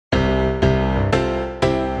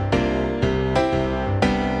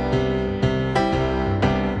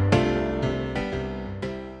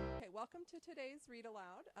is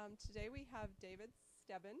ReadAloud. Today we have David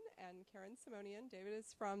Stebenne and Karen Simonian. David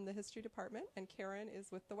is from the History Department, and Karen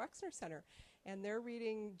is with the Wexner Center. And they're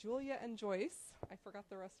reading Julia and Joyce. I forgot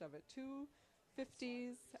the rest of it. Two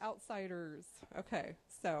Fifties Outsiders. Okay,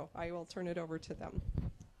 so I will turn it over to them.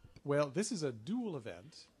 Well, this is a dual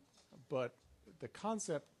event, but the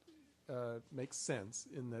concept makes sense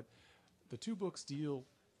in that the two books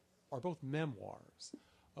are both memoirs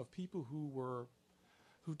of people who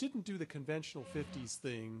didn't do the conventional 50s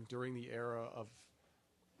thing during the era of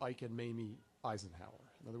Ike and Mamie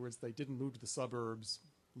Eisenhower. In other words, they didn't move to the suburbs,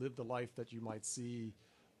 live the life that you might see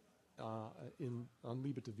on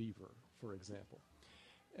Liebe to Vivre, for example.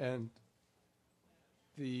 And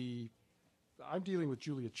I'm dealing with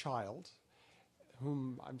Julia Child,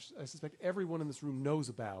 whom I suspect everyone in this room knows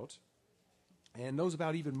about, and knows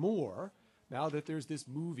about even more now that there's this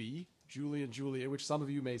movie, Julie and Julia, which some of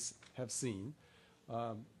you may have seen.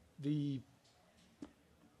 The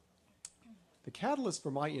catalyst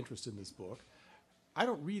for my interest in this book, I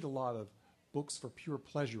don't read a lot of books for pure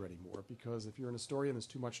pleasure anymore, because if you're an historian, there's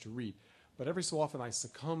too much to read. But every so often I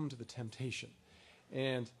succumb to the temptation.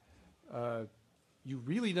 And you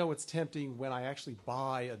really know it's tempting when I actually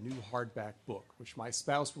buy a new hardback book, which my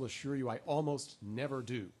spouse will assure you I almost never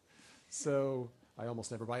do. So I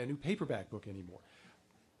almost never buy a new paperback book anymore.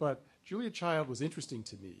 But Julia Child was interesting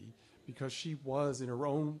to me because she was, in her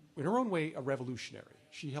own way, a revolutionary.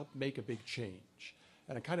 She helped make a big change,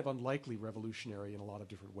 and a kind of unlikely revolutionary in a lot of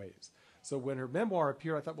different ways. So when her memoir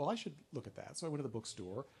appeared, I thought, well, I should look at that. So I went to the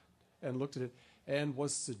bookstore and looked at it and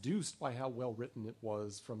was seduced by how well written it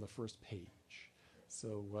was from the first page.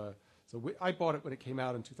 So I bought it when it came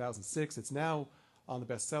out in 2006. It's now on the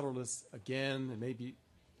bestseller list again, and maybe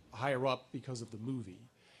higher up because of the movie.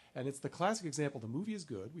 And it's the classic example. The movie is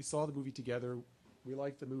good. We saw the movie together. We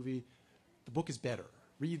liked the movie. The book is better.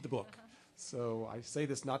 Read the book. So I say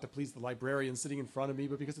this not to please the librarian sitting in front of me,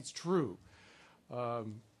 but because it's true.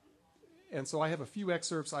 And so I have a few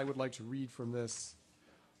excerpts I would like to read from this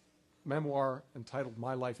memoir entitled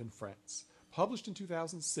My Life in France. Published in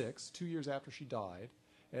 2006, 2 years after she died,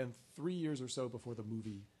 and 3 years or so before the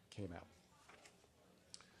movie came out.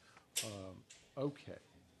 Okay.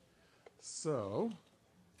 So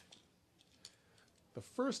the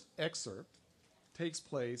first excerpt takes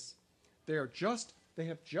place, they have just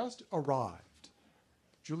arrived,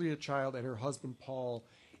 Julia Child and her husband Paul,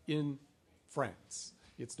 in France.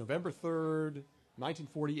 It's November 3rd,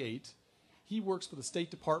 1948. He works for the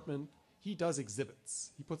State Department. He does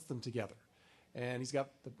exhibits. He puts them together. And he's got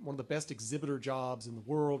one of the best exhibitor jobs in the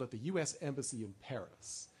world at the U.S. Embassy in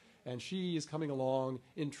Paris. And she is coming along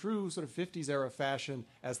in true sort of 50s era fashion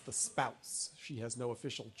as the spouse. She has no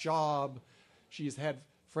official job. She has had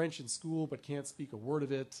French in school but can't speak a word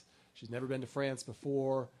of it. She's never been to France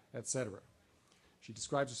before, etc. She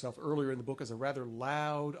describes herself earlier in the book as a rather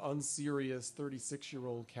loud, unserious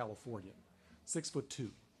 36-year-old Californian,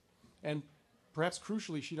 6'2". And perhaps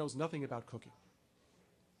crucially, she knows nothing about cooking.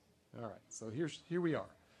 All right, so here we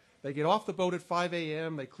are. They get off the boat at 5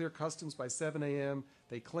 a.m. They clear customs by 7 a.m.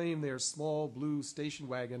 They claim their small blue station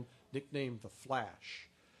wagon, nicknamed the Flash.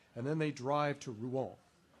 And then they drive to Rouen.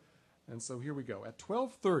 And so here we go. At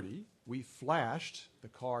 12:30, we flashed, the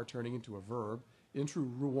car turning into a verb, into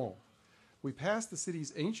Rouen. We passed the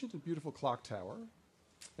city's ancient and beautiful clock tower,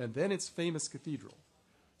 and then its famous cathedral,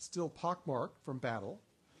 still pockmarked from battle,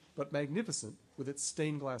 but magnificent with its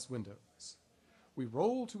stained glass windows. We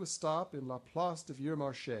rolled to a stop in La Place de Vieux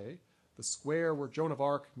Marché, the square where Joan of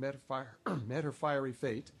Arc met her fiery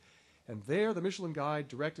fate, and there the Michelin guide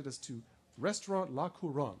directed us to Restaurant La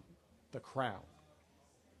Couronne, the Crown,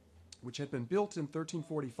 which had been built in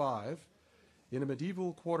 1345 in a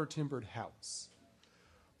medieval quarter-timbered house.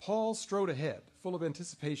 Paul strode ahead, full of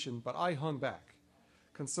anticipation, but I hung back,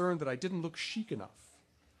 concerned that I didn't look chic enough,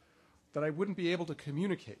 that I wouldn't be able to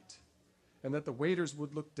communicate, and that the waiters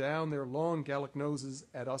would look down their long Gallic noses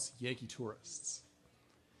at us Yankee tourists.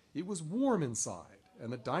 It was warm inside,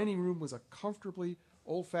 and the dining room was a comfortably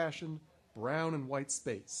old-fashioned brown and white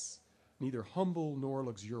space, neither humble nor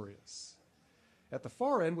luxurious. At the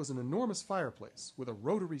far end was an enormous fireplace with a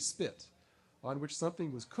rotary spit on which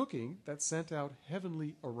something was cooking that sent out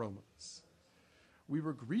heavenly aromas. We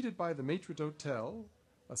were greeted by the maitre d'hotel,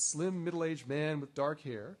 a slim middle-aged man with dark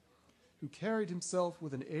hair, who carried himself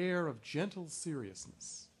with an air of gentle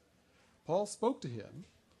seriousness. Paul spoke to him,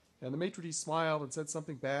 and the maitre d' smiled and said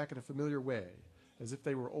something back in a familiar way, as if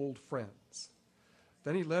they were old friends.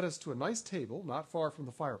 Then he led us to a nice table not far from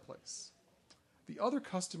the fireplace. The other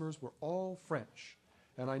customers were all French,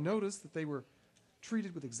 and I noticed that they were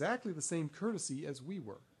treated with exactly the same courtesy as we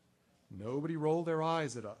were. Nobody rolled their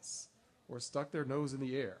eyes at us or stuck their nose in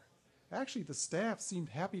the air. Actually, the staff seemed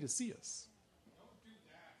happy to see us.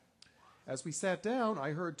 As we sat down,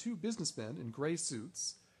 I heard two businessmen in gray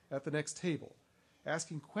suits at the next table,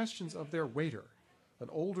 asking questions of their waiter, an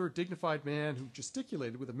older, dignified man who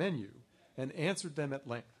gesticulated with a menu and answered them at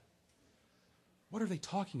length. "What are they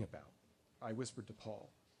talking about?" I whispered to Paul.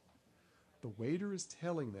 "The waiter is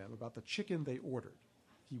telling them about the chicken they ordered,"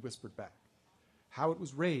 he whispered back. "How it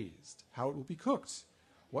was raised, how it will be cooked,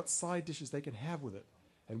 what side dishes they can have with it,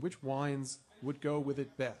 and which wines would go with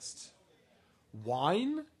it best."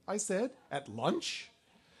 "Wine?" I said. "At lunch?"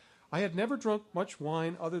 I had never drunk much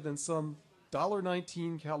wine other than some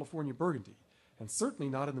 $1.19 California Burgundy, and certainly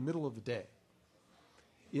not in the middle of the day.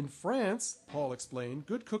 In France, Paul explained,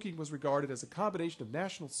 good cooking was regarded as a combination of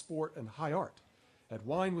national sport and high art, and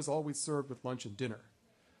wine was always served with lunch and dinner.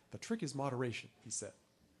 "The trick is moderation," he said.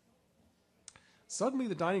 Suddenly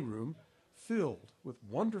the dining room filled with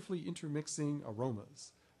wonderfully intermixing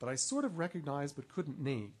aromas that I sort of recognized but couldn't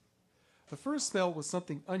name. The first smell was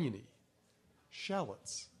something oniony.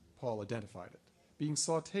 Shallots, Paul identified it, being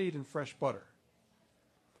sautéed in fresh butter.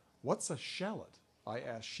 "What's a shallot?" I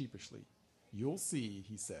asked sheepishly. "You'll see,"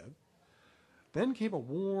 he said. Then came a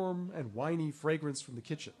warm and winey fragrance from the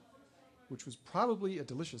kitchen, which was probably a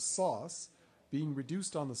delicious sauce being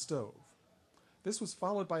reduced on the stove. This was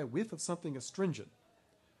followed by a whiff of something astringent,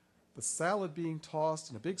 the salad being tossed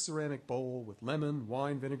in a big ceramic bowl with lemon,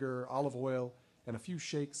 wine vinegar, olive oil, and a few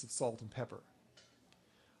shakes of salt and pepper.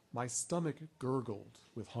 My stomach gurgled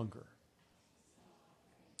with hunger.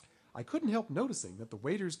 I couldn't help noticing that the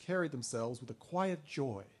waiters carried themselves with a quiet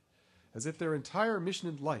joy, as if their entire mission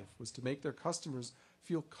in life was to make their customers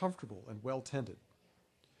feel comfortable and well-tended.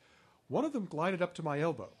 One of them glided up to my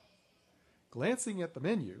elbow. Glancing at the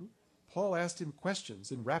menu, Paul asked him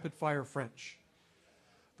questions in rapid-fire French.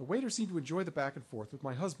 The waiter seemed to enjoy the back and forth with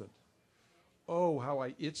my husband. Oh, how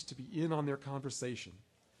I itched to be in on their conversation.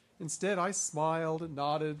 Instead, I smiled and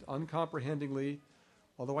nodded uncomprehendingly,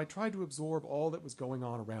 although I tried to absorb all that was going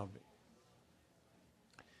on around me.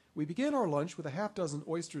 We began our lunch with a half-dozen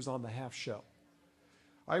oysters on the half-shell.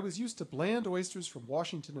 I was used to bland oysters from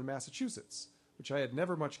Washington and Massachusetts, which I had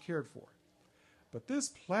never much cared for. But this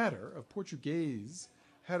platter of Portuguese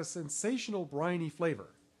had a sensational briny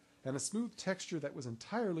flavor and a smooth texture that was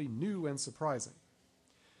entirely new and surprising.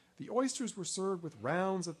 The oysters were served with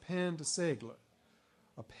rounds of pain de seigle,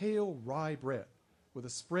 a pale rye bread with a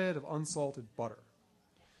spread of unsalted butter.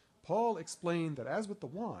 Paul explained that as with the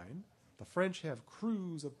wine, the French have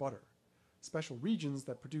crus of butter, special regions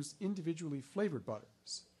that produce individually flavored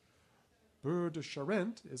butters. Beurre de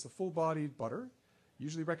Charente is a full-bodied butter,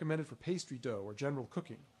 usually recommended for pastry dough or general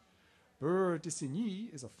cooking. Beurre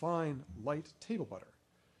d'Isigny is a fine, light table butter.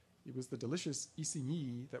 It was the delicious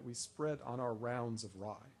Isigny that we spread on our rounds of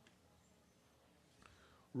rye.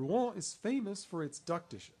 Rouen is famous for its duck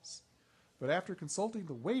dishes, but after consulting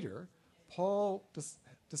the waiter, Paul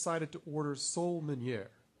decided to order sole meunière.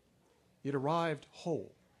 It arrived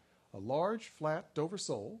whole, a large, flat Dover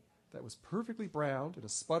sole that was perfectly browned in a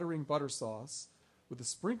sputtering butter sauce with a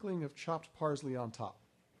sprinkling of chopped parsley on top.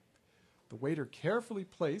 The waiter carefully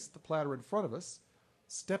placed the platter in front of us,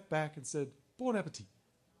 stepped back, and said, "Bon appétit."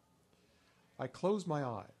 I closed my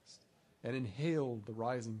eyes and inhaled the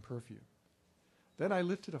rising perfume. Then I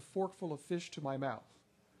lifted a forkful of fish to my mouth,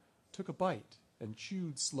 took a bite, and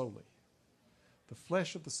chewed slowly. The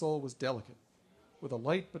flesh of the sole was delicate, with a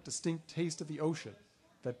light but distinct taste of the ocean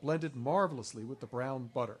that blended marvelously with the brown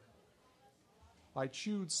butter. I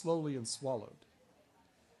chewed slowly and swallowed.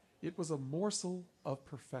 It was a morsel of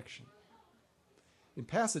perfection. In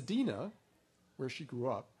Pasadena, where she grew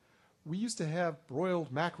up, we used to have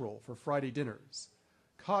broiled mackerel for Friday dinners,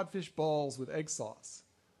 codfish balls with egg sauce,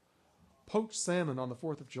 poached salmon on the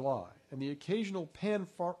 4th of July, and the occasional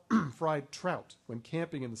pan-fried trout when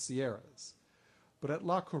camping in the Sierras. But at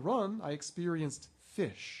La Couronne, I experienced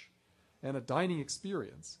fish, and a dining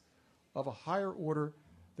experience of a higher order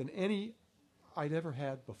than any I'd ever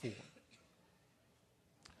had before.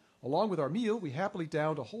 Along with our meal, we happily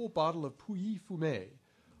downed a whole bottle of Pouilly Fumé,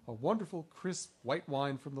 a wonderful, crisp white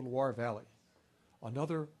wine from the Loire Valley.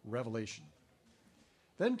 Another revelation.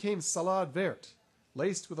 Then came salade verte,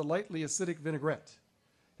 laced with a lightly acidic vinaigrette,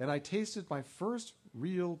 and I tasted my first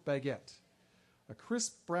real baguette, a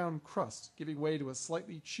crisp brown crust giving way to a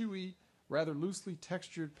slightly chewy, rather loosely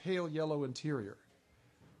textured pale yellow interior,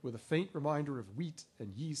 with a faint reminder of wheat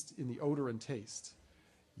and yeast in the odor and taste.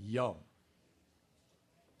 Yum.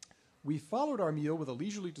 We followed our meal with a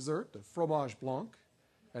leisurely dessert of fromage blanc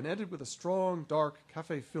and ended with a strong, dark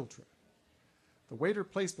café filtre. The waiter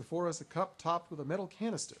placed before us a cup topped with a metal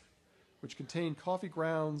canister, which contained coffee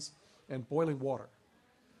grounds and boiling water.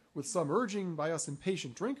 With some urging by us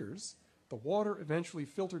impatient drinkers, the water eventually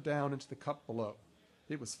filtered down into the cup below.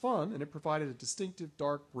 It was fun, and it provided a distinctive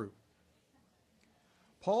dark brew.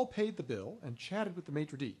 Paul paid the bill and chatted with the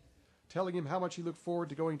maitre d', telling him how much he looked forward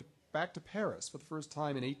to going back to Paris for the first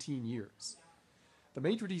time in 18 years. The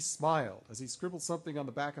maitre d' smiled as he scribbled something on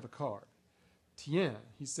the back of a card. Tiens,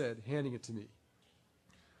 he said, handing it to me.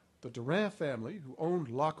 The Durin family, who owned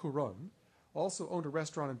La Couronne, also owned a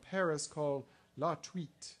restaurant in Paris called La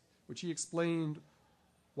Truite, which he explained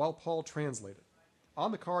while Paul translated.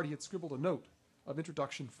 On the card, he had scribbled a note of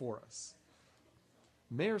introduction for us.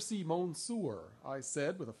 Merci, monsieur, I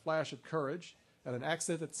said with a flash of courage and an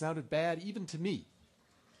accent that sounded bad even to me.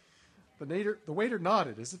 The waiter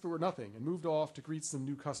nodded as if it were nothing and moved off to greet some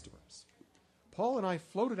new customers. Paul and I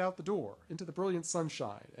floated out the door into the brilliant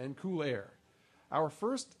sunshine and cool air. Our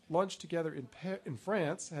first lunch together in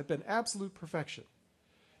France had been absolute perfection.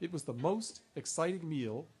 It was the most exciting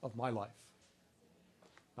meal of my life.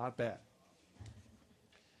 Not bad.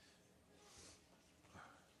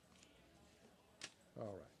 All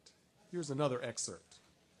right. Here's another excerpt,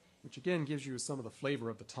 which again gives you some of the flavor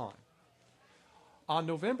of the time. On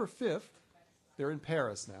November 5th, they're in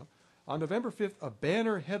Paris now, on November 5th, a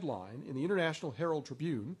banner headline in the International Herald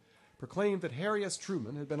Tribune proclaimed that Harry S.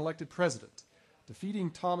 Truman had been elected president, defeating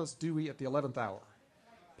Thomas Dewey at the 11th hour.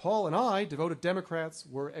 Paul and I, devoted Democrats,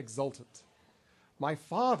 were exultant. My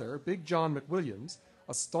father, Big John McWilliams,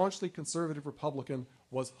 a staunchly conservative Republican,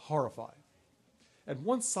 was horrified. And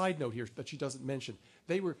one side note here that she doesn't mention,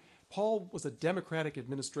 Paul was a Democratic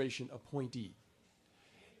administration appointee.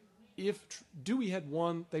 If Dewey had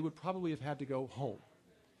won, they would probably have had to go home.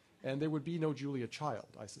 And there would be no Julia Child,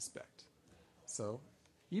 I suspect. So,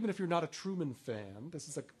 even if you're not a Truman fan, this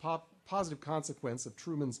is a positive consequence of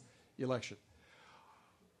Truman's election.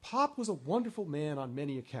 Pop was a wonderful man on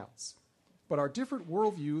many accounts, but our different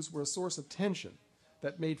worldviews were a source of tension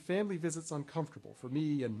that made family visits uncomfortable for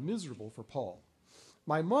me and miserable for Paul.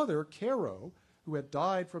 My mother, Caro, who had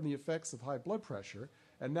died from the effects of high blood pressure,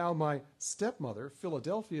 and now my stepmother,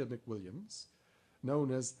 Philadelphia McWilliams,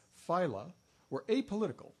 known as Phyla, were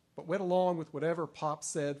apolitical, but went along with whatever Pop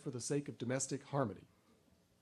said for the sake of domestic harmony.